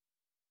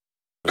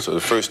So the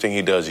first thing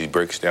he does, he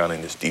breaks down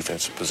in this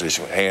defensive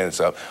position with hands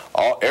up.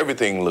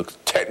 Everything looks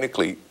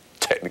technically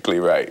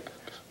right.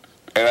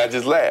 And I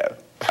just laugh.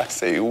 I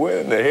say,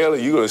 when the hell are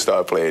you going to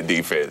start playing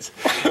defense?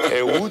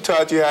 And who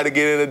taught you how to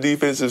get in a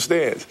defensive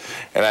stance?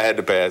 And I had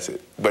to pass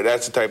it. But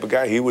that's the type of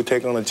guy. He would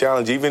take on a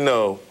challenge, even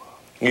though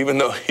he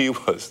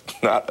was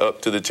not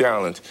up to the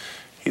challenge.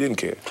 He didn't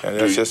care. And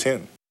that's just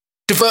him.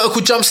 The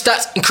vertical jump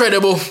stats,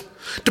 incredible.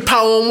 The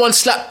power on one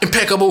slap,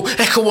 impeccable.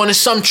 Echo on a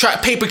some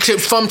track, paper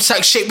clips,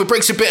 thumbtack shape with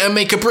breaks a bit and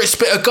make a Brit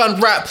spit a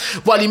gun rap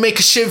while he make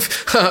a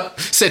shiv.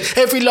 Said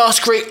every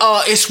last great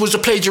artist was a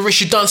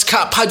plagiarist, you dunce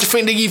cap. How'd you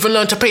think they even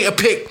learned to paint a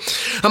pic?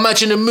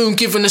 Imagine the moon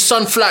giving the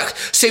sun flack.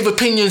 Save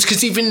opinions,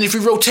 cause even if you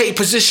rotate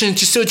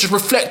positions, you still just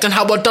reflect on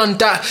how I done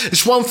that.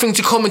 It's one thing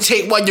to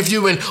commentate while you're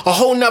viewing, a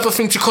whole nother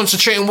thing to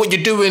concentrate on what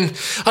you're doing.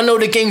 I know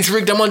the game's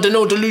rigged, I'm under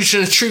no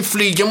delusions.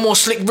 Truthfully, you're more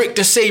slick Rick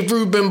than say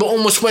Ruben, but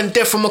almost went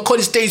deaf from my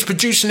college days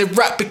producing it.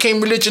 Rap became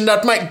religion,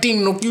 I'd Mike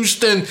Dean or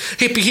Houston.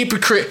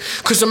 Hypocrite,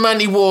 cause I'm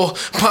anti-war,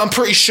 but I'm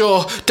pretty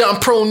sure that I'm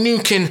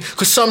pro-nuking.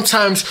 Cause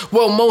sometimes,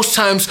 well most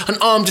times, an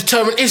armed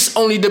deterrent is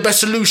only the best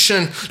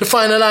solution. The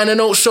final line of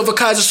notes of a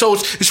Kaiser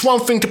Souls, it's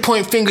one thing to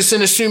point fingers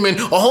and assuming,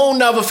 a whole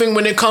nother thing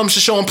when it comes to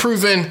show I'm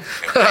proving.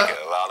 A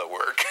lot of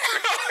work.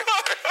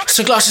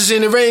 Sunglasses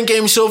in the rain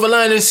gave me silver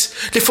linings.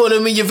 They follow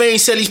me your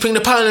veins, Sellies bring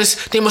the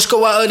pilots. They must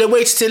go out of their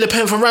way to steal a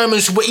pen from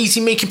rhymers. We're easy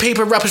making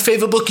paper, rappers'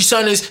 favourite bookie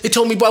signers. They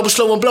told me Bible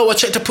slow and blow, I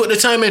checked to put the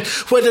time in.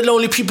 Where the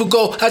lonely people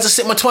go as I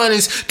sit my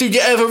twinings. Do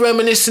you ever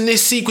reminisce in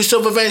this sequence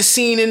of events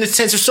seen in the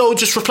tents of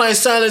soldiers replying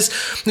silence?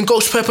 And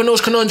ghost pepper nose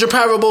conundrum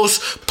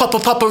parables. Papa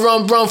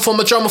run for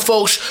my drummer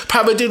folks.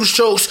 Paradiddle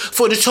strokes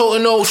for the total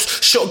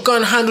notes.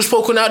 Shotgun handles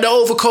poking out the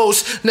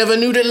overcoats. Never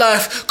knew that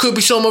life could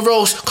be so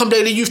morose. Come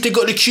daily youth, they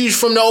got the cues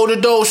from the older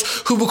adults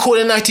who were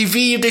calling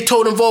ITV if they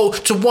told them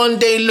vote. To one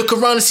day look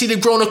around and see they've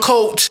grown a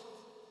coat.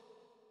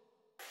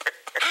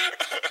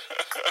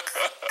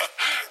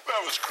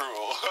 That was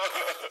cruel.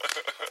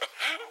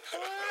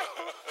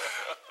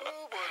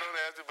 Oh boy, don't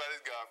ask about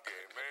his golf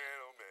game, man.